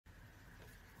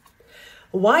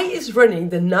Why is running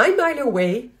the 9-miler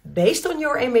way, based on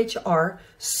your MHR,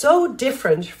 so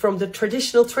different from the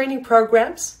traditional training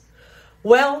programs?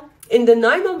 Well, in the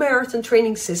 9-mile marathon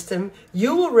training system,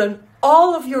 you will run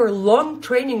all of your long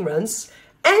training runs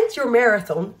and your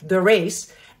marathon, the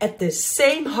race, at the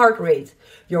same heart rate,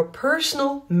 your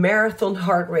personal marathon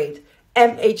heart rate,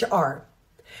 MHR.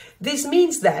 This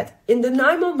means that in the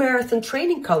 9-mile marathon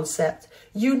training concept,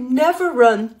 you never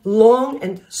run long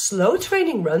and slow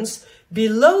training runs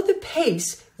below the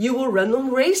pace you will run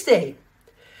on race day.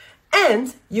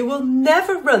 And you will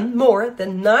never run more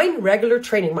than 9 regular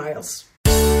training miles.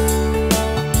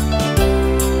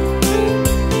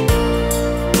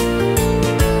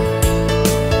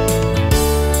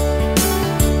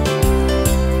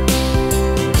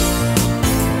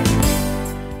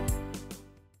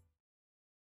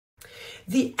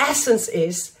 The essence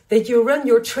is that you run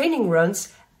your training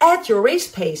runs at your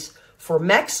race pace for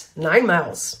max 9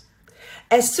 miles.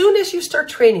 As soon as you start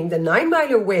training the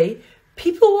 9-miler way,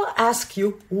 people will ask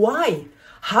you why.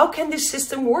 How can this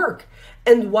system work?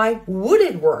 And why would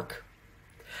it work?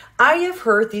 I have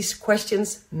heard these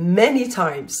questions many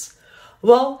times.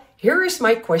 Well, here is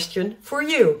my question for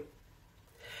you.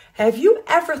 Have you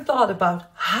ever thought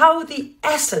about how the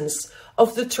essence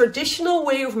of the traditional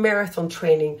way of marathon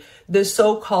training, the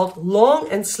so-called long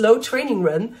and slow training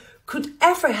run, could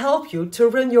ever help you to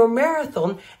run your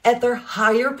marathon at their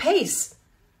higher pace?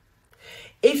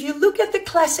 If you look at the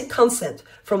classic concept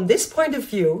from this point of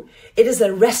view, it is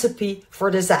a recipe for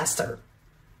disaster.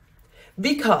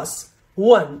 Because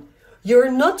 1,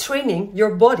 you're not training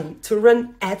your body to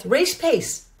run at race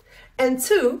pace. And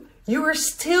 2, you are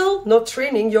still not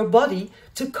training your body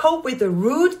to cope with the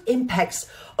rude impacts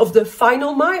of the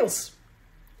final miles.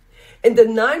 In the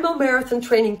 9-mile marathon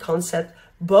training concept,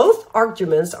 both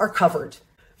arguments are covered.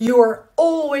 You are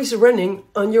always running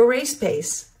on your race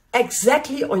pace,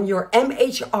 exactly on your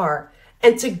MHR,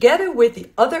 and together with the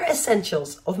other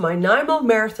essentials of my 9-mile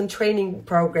marathon training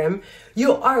program,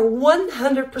 you are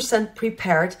 100%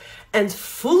 prepared and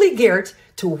fully geared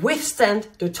to withstand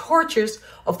the tortures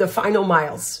of the final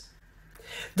miles.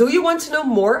 Do you want to know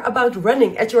more about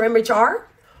running at your MHR?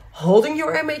 Holding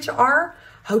your MHR?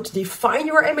 How to define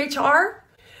your MHR?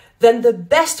 Then the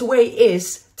best way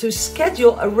is to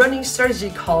schedule a running strategy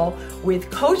call with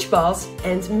Coach Bas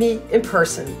and me in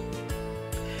person.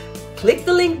 Click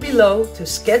the link below to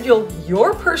schedule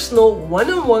your personal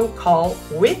one-on-one call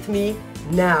with me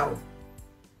now.